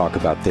important to talk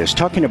about this.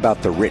 Talking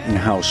about the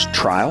Rittenhouse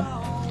trial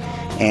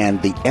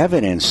and the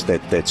evidence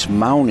that's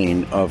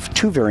mounting of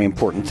two very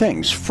important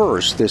things.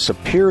 First, this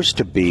appears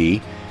to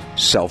be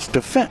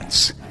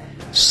self-defense.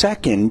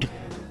 Second,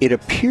 it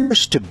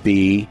appears to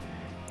be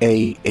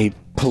a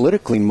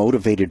politically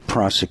motivated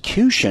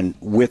prosecution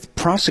with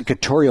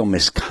prosecutorial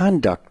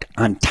misconduct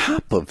on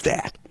top of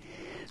that.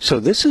 So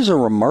this is a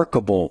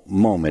remarkable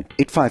moment.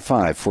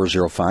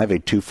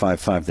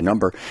 855-405-8255, the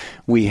number.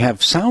 We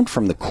have sound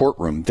from the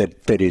courtroom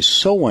that is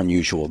so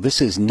unusual.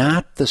 This is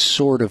not the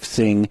sort of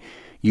thing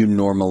you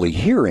normally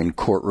hear in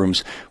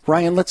courtrooms.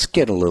 Ryan, let's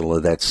get a little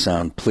of that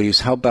sound,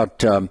 please. How about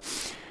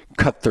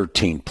cut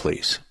 13,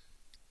 please?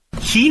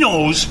 He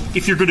knows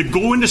if you're going to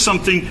go into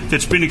something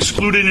that's been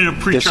excluded in a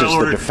pretrial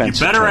order, you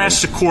better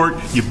ask the court,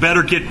 you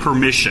better get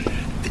permission.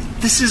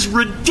 This is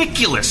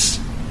ridiculous.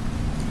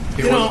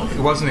 It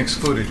wasn't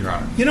excluded, Your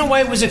Honor. You know why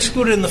it was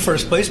excluded in the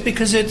first place?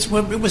 Because it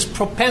was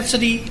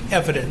propensity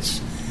evidence.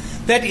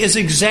 That is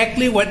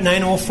exactly what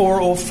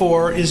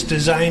 90404 is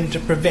designed to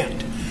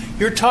prevent.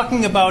 You're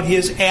talking about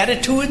his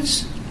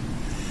attitudes.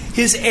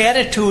 His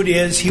attitude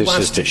is he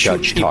wants to shoot people.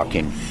 This is the judge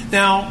talking.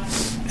 Now,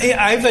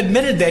 I've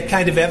admitted that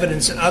kind of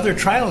evidence in other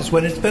trials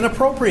when it's been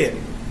appropriate.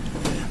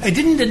 I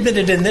didn't admit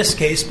it in this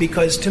case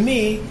because, to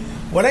me,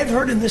 what I've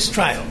heard in this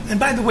trial, and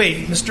by the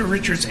way, Mr.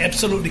 Richards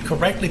absolutely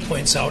correctly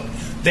points out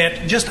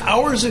that just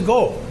hours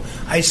ago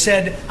I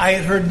said I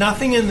had heard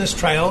nothing in this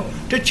trial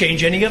to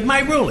change any of my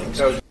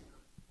rulings.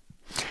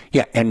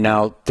 Yeah, and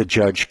now the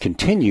judge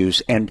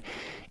continues, and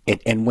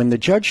when the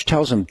judge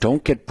tells him,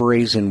 don't get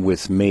brazen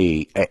with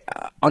me,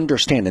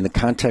 understand in the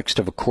context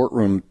of a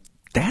courtroom,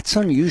 that's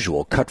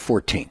unusual. Cut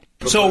 14.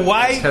 So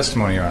why?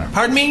 Testimony, Your Honor.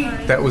 Pardon me?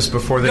 That was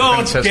before the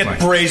defense testimony. Don't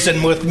get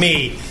brazen with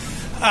me.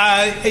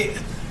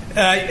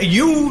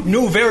 You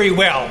knew very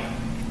well.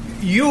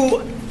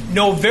 You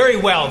know very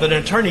well that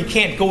an attorney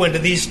can't go into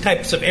these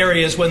types of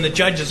areas when the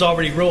judge has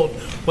already ruled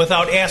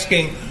without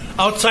asking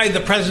outside the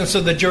presence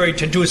of the jury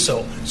to do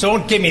so. So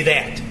don't give me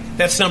that.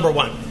 That's number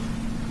one.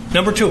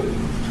 Number two,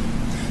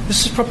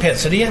 this is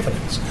propensity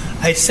evidence.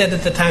 I said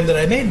at the time that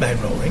I made my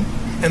ruling,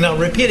 and I'll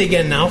repeat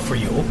again now for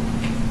you,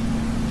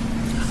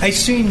 I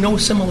see no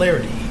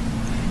similarity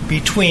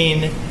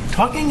between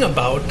talking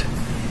about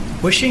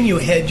wishing you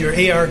had your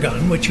AR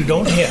gun, which you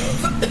don't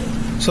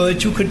have, so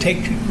that you could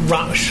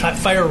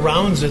fire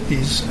rounds at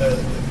these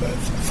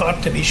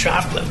thought to be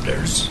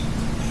shoplifters,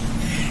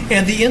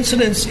 and the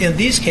incidents in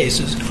these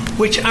cases,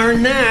 which are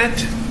not,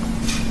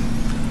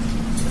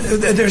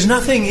 there's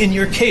nothing in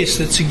your case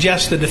that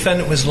suggests the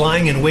defendant was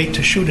lying in wait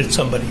to shoot at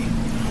somebody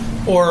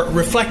or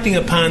reflecting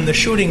upon the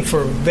shooting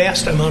for a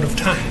vast amount of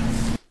time.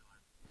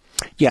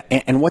 Yeah,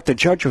 and what the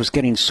judge was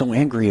getting so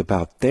angry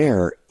about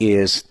there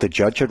is the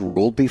judge had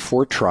ruled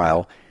before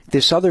trial,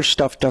 this other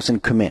stuff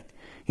doesn't come in.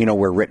 You know,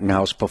 where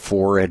Rittenhouse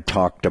before had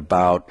talked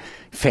about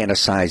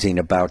fantasizing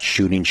about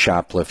shooting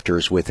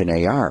shoplifters with an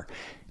AR.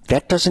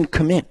 That doesn't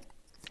come in.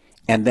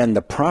 And then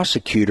the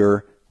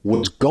prosecutor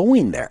was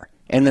going there.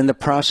 And then the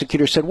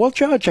prosecutor said, well,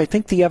 Judge, I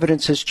think the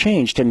evidence has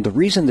changed. And the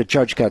reason the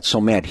judge got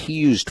so mad, he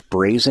used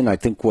brazen. I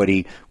think what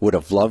he would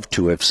have loved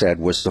to have said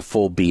was the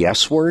full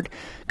BS word,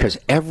 because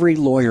every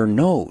lawyer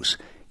knows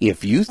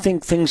if you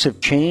think things have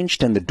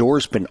changed and the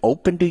door's been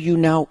open to you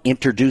now,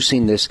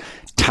 introducing this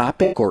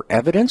topic or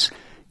evidence,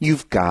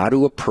 you've got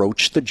to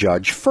approach the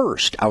judge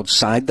first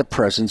outside the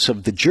presence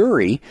of the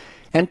jury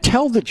and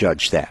tell the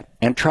judge that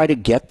and try to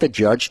get the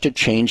judge to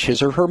change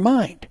his or her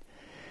mind.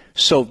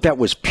 So that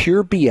was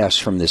pure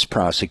BS from this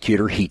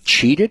prosecutor. He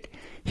cheated.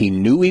 He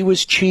knew he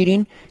was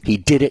cheating. He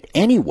did it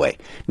anyway.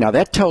 Now,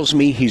 that tells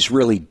me he's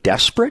really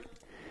desperate,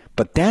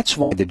 but that's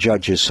why the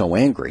judge is so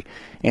angry.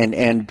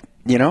 And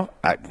you know,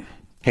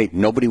 hey,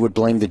 nobody would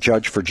blame the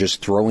judge for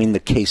just throwing the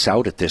case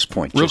out at this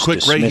point. Real just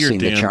quick, right here, Dan.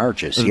 The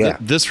charges. Yeah.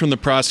 This from the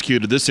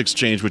prosecutor, this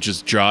exchange, which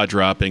is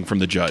jaw-dropping from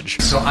the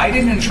judge. So I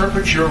didn't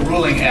interpret your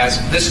ruling as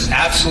this is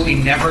absolutely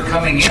never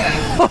coming in.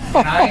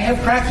 And I have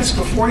practiced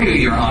before you,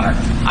 Your Honor.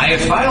 I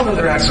have filed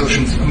other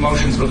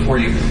motions before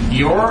you.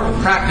 Your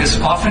practice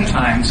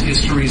oftentimes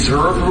is to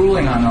reserve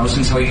ruling on those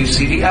until you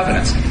see the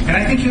evidence. And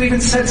I think you even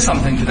said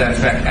something to that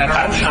effect at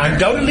our motion. I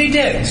undoubtedly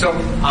did. So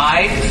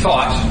I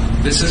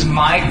thought this is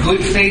my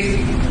good faith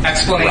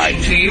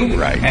explanation to you.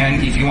 Right.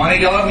 And if you want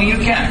to yell at me, you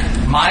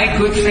can. My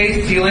good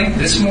faith feeling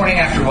this morning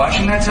after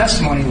watching that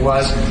testimony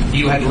was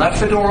you had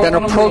left the door open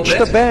a little bit.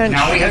 The bench.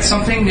 Now we had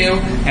something new,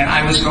 and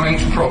I was going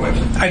to probe it.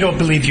 I don't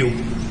believe you.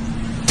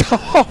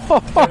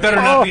 There better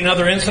not be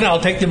another incident. I'll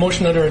take the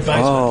motion under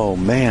advisement. Oh,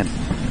 man.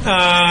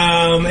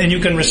 And you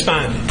can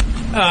respond.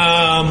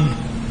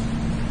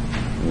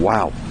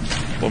 Wow.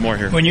 One more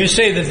here. When you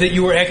say that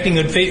you were acting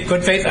in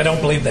good faith, I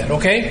don't believe that,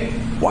 okay?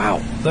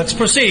 Wow. Let's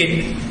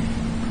proceed.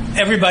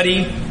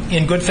 Everybody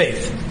in good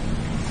faith.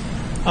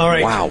 All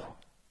right.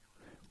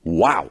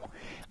 Wow.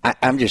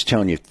 I'm just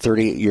telling you,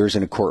 38 years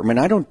in a courtroom, and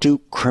I don't do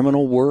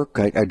criminal work.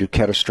 I do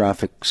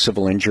catastrophic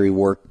civil injury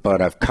work,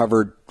 but I've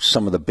covered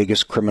some of the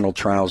biggest criminal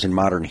trials in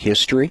modern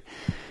history,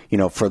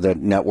 for the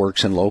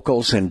networks and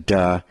locals, and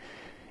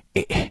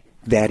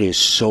that is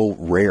so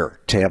rare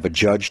to have a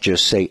judge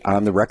just say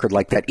on the record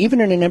like that, even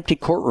in an empty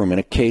courtroom in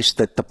a case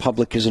that the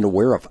public isn't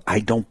aware of.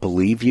 I don't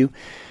believe you.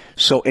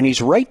 So, and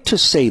he's right to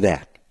say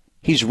that.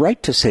 He's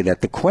right to say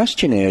that. The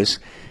question is,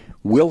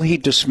 will he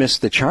dismiss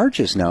the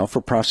charges now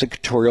for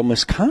prosecutorial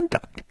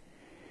misconduct?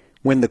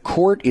 When the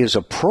court is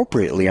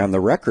appropriately on the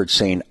record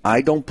saying,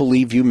 I don't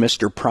believe you,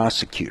 Mr.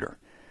 Prosecutor.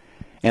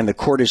 And the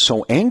court is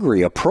so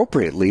angry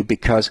appropriately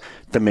because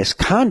the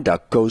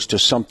misconduct goes to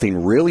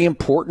something really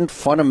important,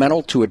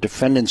 fundamental to a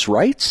defendant's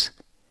rights.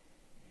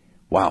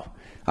 Wow.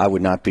 I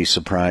would not be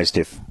surprised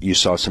if you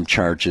saw some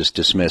charges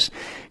dismissed.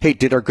 Hey,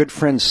 did our good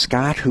friend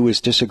Scott, who is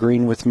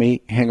disagreeing with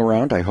me, hang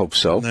around? I hope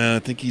so. No, I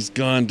think he's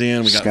gone,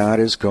 Dan. Scott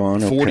is gone.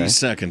 40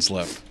 seconds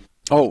left.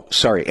 Oh,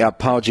 sorry.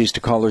 Apologies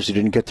to callers who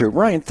didn't get through.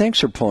 Ryan,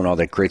 thanks for pulling all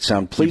that great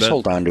sound. Please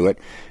hold on to it,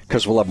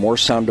 because we'll have more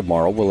sound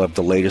tomorrow. We'll have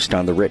the latest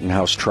on the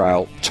Rittenhouse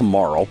trial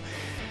tomorrow.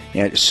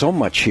 And so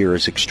much here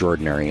is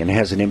extraordinary and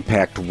has an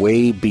impact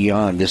way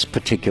beyond this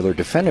particular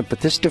defendant.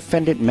 But this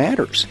defendant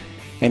matters.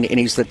 And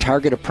he's the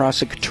target of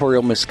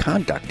prosecutorial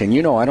misconduct. And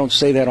I don't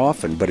say that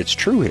often, but it's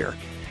true here.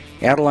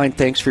 Adeline,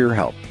 thanks for your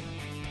help.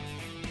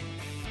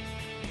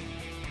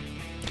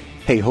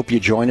 Hey, hope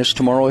you join us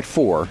tomorrow at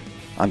 4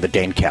 on The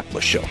Dan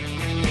Caplis Show.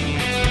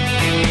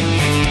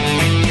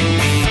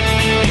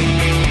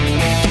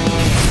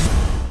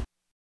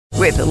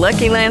 With the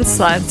Lucky Land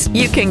Slots,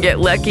 you can get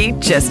lucky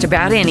just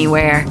about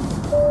anywhere.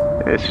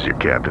 This is your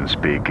captain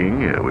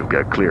speaking. We've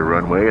got clear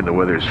runway and the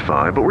weather's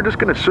fine, but we're just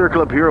going to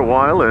circle up here a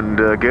while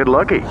and get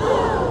lucky.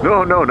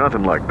 No,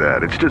 nothing like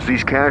that. It's just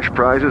these cash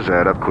prizes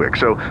add up quick.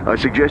 So I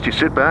suggest you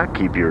sit back,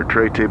 keep your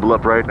tray table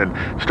upright,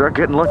 and start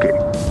getting lucky.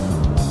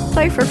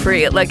 Play for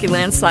free at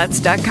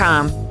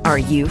LuckyLandSlots.com. Are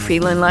you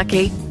feeling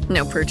lucky?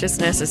 No purchase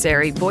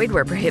necessary. Void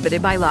where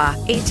prohibited by law.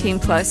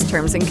 18+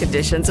 terms and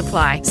conditions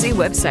apply. See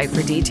website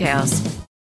for details.